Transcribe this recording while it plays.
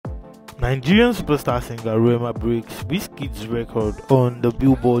Nigerian superstar singer Rema breaks Wizkid's record on the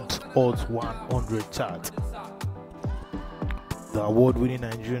Billboard Hot 100 chart. The award-winning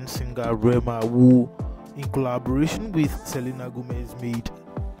Nigerian singer Rema, who in collaboration with Selena Gomez made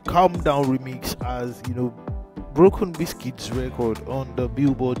Calm Down remix, has broken Wizkid's record on the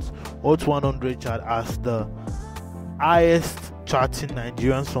Billboard Hot 100 chart as the highest charting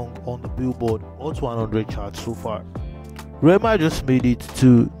Nigerian song on the Billboard Hot 100 chart so far. Rema just made it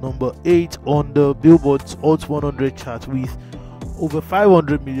to number 8 on the Billboard Hot 100 chart with over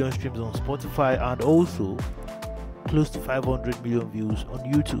 500 million streams on Spotify and also close to 500 million views on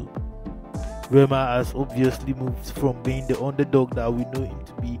YouTube. Rema has obviously moved from being the underdog that we know him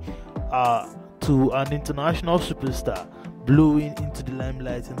to be to an international superstar, blowing into the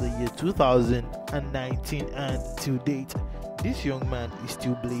limelight in the year 2019, and to date, this young man is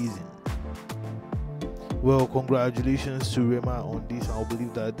still blazing. Well, congratulations to Rema on this. I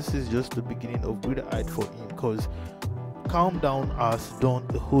believe that this is just the beginning of greater height for him, because Calm Down has done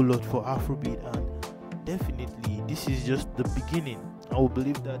a whole lot for Afrobeat, and definitely this is just the beginning. I will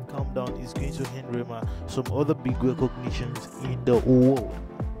believe that Calm Down is going to hand Rema some other big recognitions in the whole world.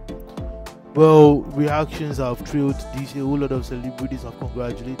 Well, reactions have trailed this. A whole lot of celebrities have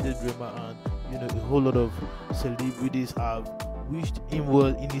congratulated Rema, and a whole lot of celebrities have wished him well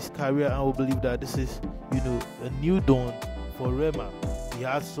in his career. I will believe that this is a new dawn for Rema. He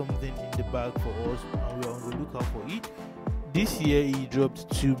has something in the bag for us, and we are on the lookout for it. This year he dropped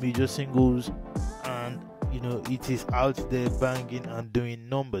 2 major singles, and it is out there banging and doing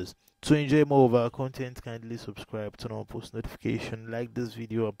numbers. To enjoy more of our content, kindly subscribe, turn on post notification, like this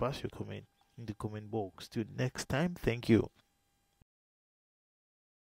video, and pass your comment in the comment box. Till next time, thank you.